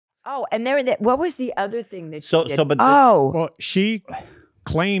Oh, and what was the other thing that she did? Well, she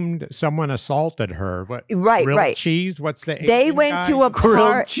claimed someone assaulted her. What? Grilled cheese? What's the? They Asian went guy? to a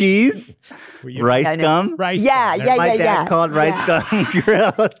grilled cheese, Ricegum. Rice Yeah, gum. yeah, My yeah, dad called Ricegum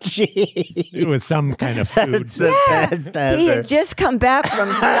grilled cheese. It was some kind of food. That's the best ever. He had just come back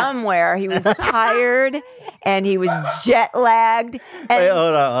from somewhere. He was tired and he was jet lagged. Wait,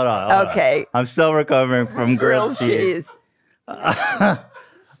 hold on. Okay. I'm still recovering from grilled cheese.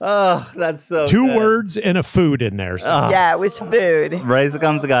 Oh, that's so Two good. words and a food in there. So. Yeah, it was food.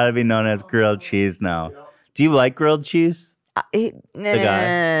 Ricegum's got to be known as grilled cheese now. Do you like grilled cheese? The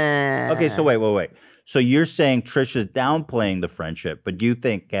guy. Okay, so wait. So you're saying Trisha's downplaying the friendship, but do you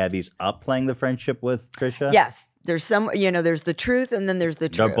think Gabbie's upplaying the friendship with Trisha? Yes. There's there's the truth and then there's the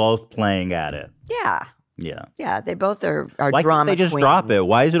truth. They're both playing at it. Yeah. Yeah. Yeah, they both are Why drama can't they just queens. drop it?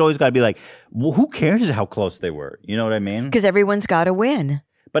 Why is it always got to be like, well, who cares how close they were? You know what I mean? Because everyone's got to win.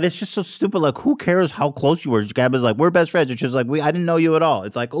 But it's just so stupid. Like, who cares how close you were? Gabbie's like, we're best friends. It's just like, I didn't know you at all.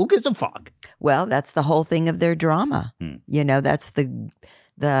 It's like, who gives a fuck? Well, that's the whole thing of their drama. That's the.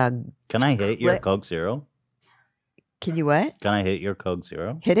 Can I hit your Coke Zero? Can you what? Can I hit your Coke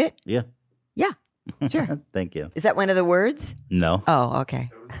Zero? Hit it? Yeah. Yeah. Sure. Thank you. Is that one of the words? No. Oh,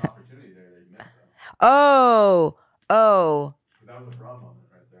 okay. Oh. That was a bra moment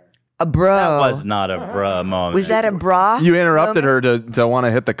right there. A bro. That was not a bra moment. Was that a bra? You interrupted her to want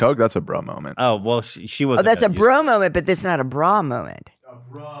to hit the Coke. That's a bra moment. Oh, well, she was. Oh, that's a bro moment, but that's not a bra moment. A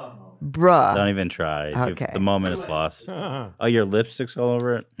bra moment. Bruh. Don't even try. Okay. The moment is lost. Oh, your lipstick's all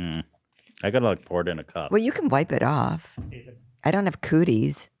over it? I got to pour it in a cup. Well, you can wipe it off. I don't have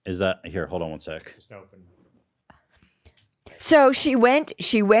cooties. Is that here? Hold on one sec. So she went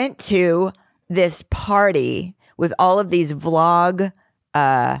to this party with all of these vlog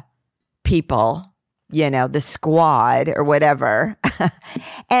people, the squad or whatever.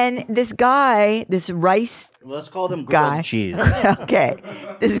 And this guy, this rice Let's call him guy. grilled cheese. Okay.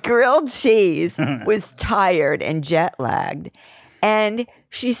 This grilled cheese was tired and jet lagged. And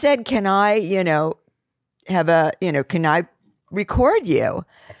she said, can I, can I record you?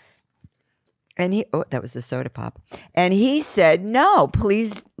 And that was the soda pop. And he said, no,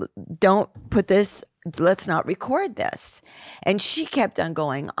 please don't put this, let's not record this. And she kept on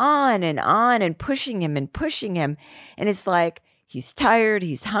going on and pushing him. And it's like, he's tired,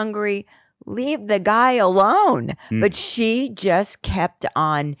 he's hungry, leave the guy alone. But she just kept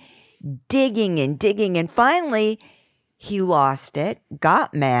on digging. And finally, he lost it,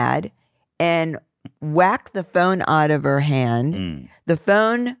 got mad, and whacked the phone out of her hand. The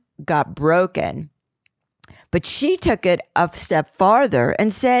phone got broken, but she took it a step farther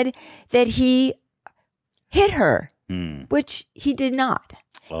and said that he hit her, which he did not.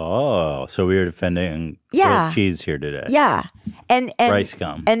 Oh, so we were defending grilled cheese here today. Yeah. And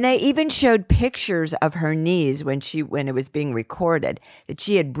Ricegum. And they even showed pictures of her knees when it was being recorded, that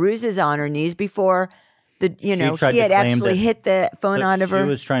she had bruises on her knees before he had actually hit the phone out of her. She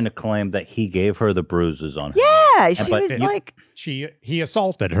was trying to claim that he gave her the bruises on her. Yeah, she was like... He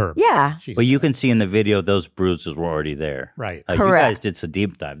assaulted her. Yeah. But you can see in the video those bruises were already there. Right. Correct. You guys did some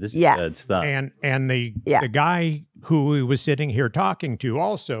deep dive. This is good stuff. And the guy who we was sitting here talking to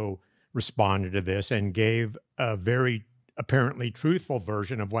also responded to this and gave a very apparently truthful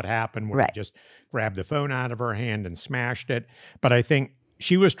version of what happened, where he just grabbed the phone out of her hand and smashed it. But I think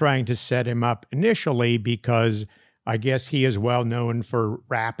she was trying to set him up initially because I guess he is well known for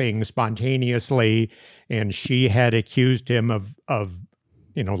rapping spontaneously, and she had accused him of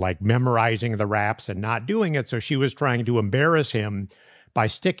like memorizing the raps and not doing it. So she was trying to embarrass him by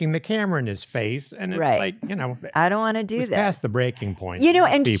sticking the camera in his face. And it's like, I don't want to do that. Past the breaking point.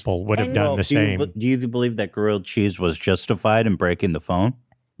 And people would have done the same. Do you believe that grilled cheese was justified in breaking the phone?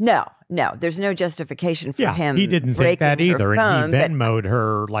 No, there's no justification for him. He didn't think that either, phone, and he Venmo'd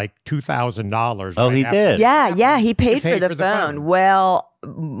her like $2,000. Oh, he did. Yeah, he paid for the phone. Well,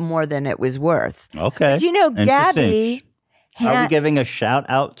 more than it was worth. Okay. But Gabbie, are we giving a shout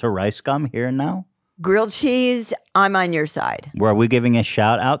out to Ricegum here and now? Grilled cheese, I'm on your side. Were we giving a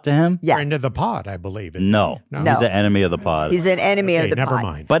shout out to him? Yes. Friend of the pod, I believe. No. He's an enemy of the pod. He's an enemy of the pod. Never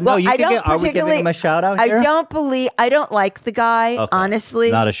mind. But no, are we giving him a shout out here? I don't like the guy,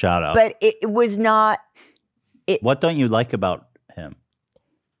 honestly. Not a shout out. But it was not. What don't you like about him?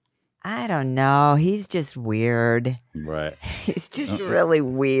 I don't know. He's just weird. Right. He's just really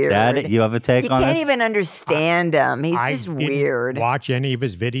weird. Dad, you have a take on it? You can't even understand him. He's just weird. Watch any of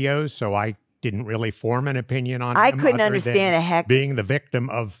his videos, so I didn't really form an opinion on him. I couldn't understand a heck. Being the victim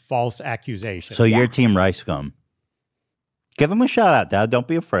of false accusations. So you're Team Ricegum. Give him a shout out, Dad. Don't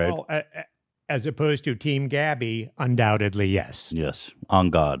be afraid. Well, as opposed to Team Gabbie, undoubtedly yes. Yes, on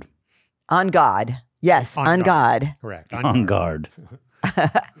God. On God. Yes, on God. Correct. On guard.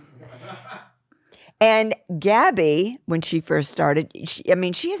 And Gabbie, when she first started, she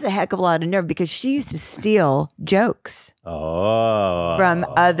has a heck of a lot of nerve because she used to steal jokes from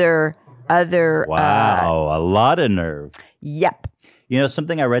other. Wow, a lot of nerve. Yep. You know,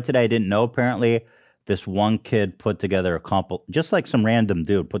 something I read today I didn't know. Apparently, this one kid put together just like some random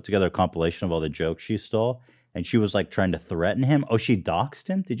dude put together a compilation of all the jokes she stole, and she was like trying to threaten him. Oh, she doxed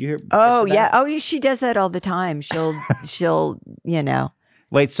him. Did you hear? Oh yeah. Oh, she does that all the time. She'll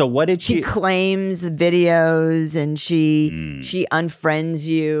Wait, so what did she claims the videos and she unfriends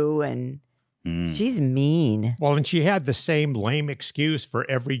you and she's mean. Well, and she had the same lame excuse for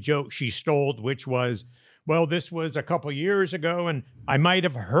every joke she stole, which was, well, this was a couple years ago and I might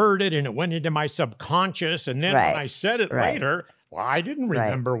have heard it and it went into my subconscious. And then when I said it later, well, I didn't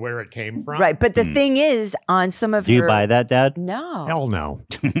remember where it came from. Right. But the thing is, on some of Do you buy that, Dad? No. Hell no.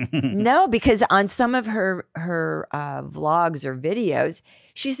 No, because on some of her vlogs or videos,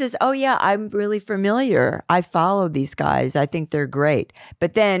 she says, oh, yeah, I'm really familiar. I follow these guys. I think they're great.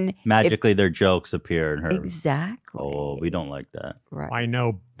 But then magically their jokes appear in her. Exactly. Oh, we don't like that. Right. I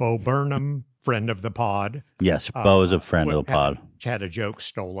know Bo Burnham, friend of the pod. Yes, Bo is a friend of the pod. Had a joke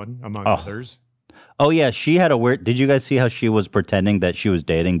stolen, among others. Oh, yeah. She had a weird. Did you guys see how she was pretending that she was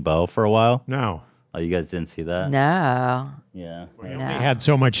dating Bo for a while? No. Oh, you guys didn't see that? No. Yeah. We only had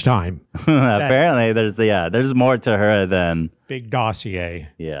so much time. Apparently, there's more to her than big dossier.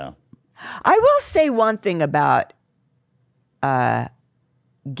 Yeah. I will say one thing about Gabbie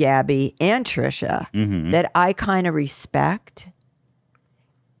and Trisha that I kind of respect,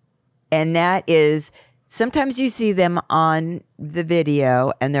 and that is sometimes you see them on the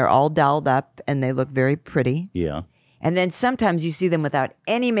video and they're all dolled up and they look very pretty. Yeah. And then sometimes you see them without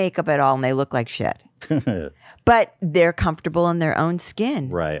any makeup at all and they look like shit. But they're comfortable in their own skin.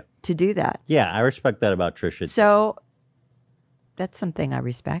 Right. To do that. Yeah, I respect that about Trisha. So that's something I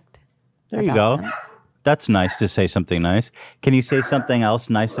respect. There you go. Them. That's nice to say something nice. Can you say something else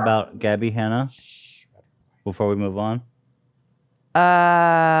nice about Gabbie, Hannah? Before we move on?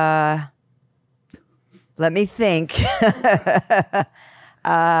 Let me think.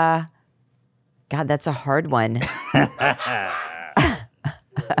 God, that's a hard one.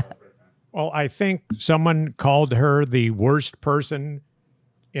 Well, I think someone called her the worst person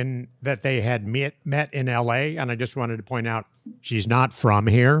that they had met in L.A., and I just wanted to point out she's not from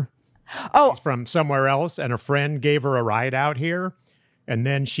here. Oh. She's from somewhere else, and a friend gave her a ride out here, and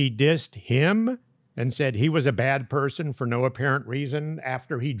then she dissed him and said he was a bad person for no apparent reason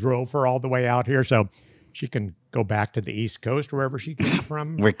after he drove her all the way out here. So she can go back to the East Coast, wherever she came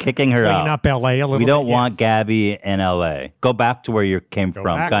from. We're kicking her out. Clean up L.A. a little bit. We don't want Gabbie in L.A. Go back to where you came from.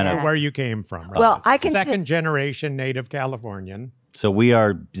 Back to where you came from. Right? Well, I can second generation native Californian. So we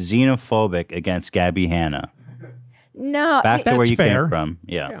are xenophobic against Gabbie Hanna. No, back to where you came from.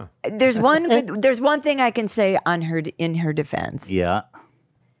 Yeah. There's one thing I can say on her in her defense. Yeah.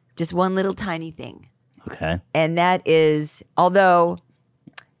 Just one little tiny thing. Okay. And that is, although,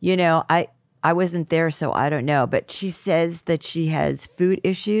 I wasn't there, so I don't know. But she says that she has food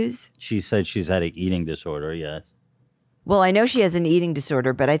issues. She said she's had an eating disorder, yes. Well, I know she has an eating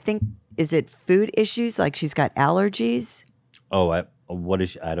disorder, but I think, is it food issues? Like she's got allergies? Oh, what is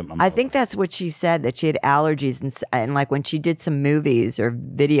she? I think that's what she said, that she had allergies. And like when she did some movies or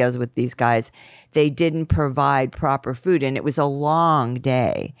videos with these guys, they didn't provide proper food. And it was a long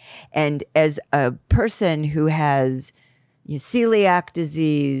day. And as a person who has celiac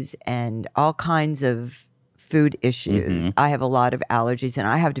disease and all kinds of food issues. I have a lot of allergies and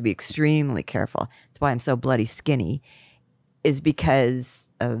I have to be extremely careful. That's why I'm so bloody skinny, is because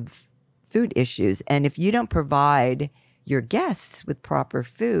of food issues. And if you don't provide your guests with proper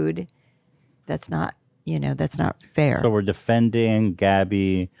food, that's not, that's not fair. So we're defending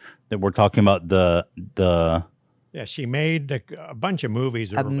Gabbie, that we're talking about the Yeah, she made a bunch of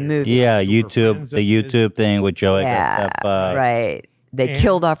movies. Yeah, YouTube thing with Joey. Right. They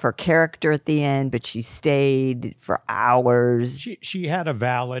killed off her character at the end, but she stayed for hours. She had a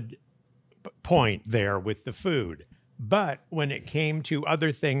valid point there with the food. But when it came to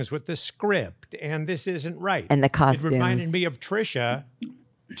other things with the script, and this isn't right. And the costumes. It reminded me of Trisha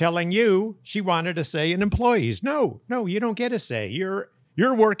telling you she wanted a say in employees. No, you don't get a say. You're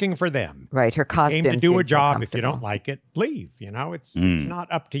working for them. Right. Her costumes. Came to do a job. If you don't like it, leave. It's not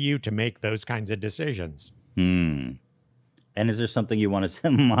up to you to make those kinds of decisions. And is there something you want to say,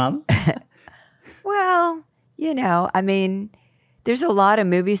 Mom? Well, there's a lot of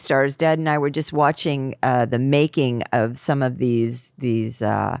movie stars. Dad and I were just watching the making of some of these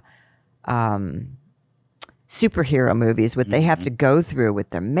superhero movies, what they have to go through with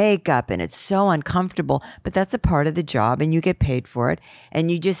their makeup, and it's so uncomfortable, but that's a part of the job and you get paid for it, and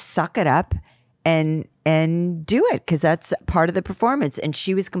you just suck it up and do it because that's part of the performance. And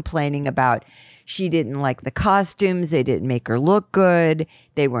she was complaining about she didn't like the costumes, they didn't make her look good,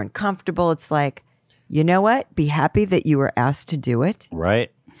 they weren't comfortable. It's like, you know what? Be happy that you were asked to do it.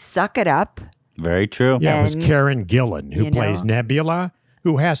 Right. Suck it up. Very true. Yeah, it was Karen Gillan who plays Nebula,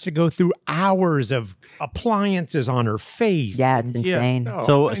 who has to go through hours of appliances on her face. Yeah, it's insane.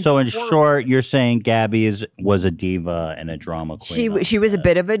 So in short, you're saying Gabbie was a diva and a drama queen. She was a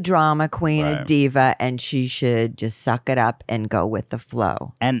bit of a drama queen, a diva, and she should just suck it up and go with the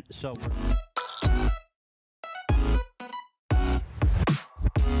flow. And so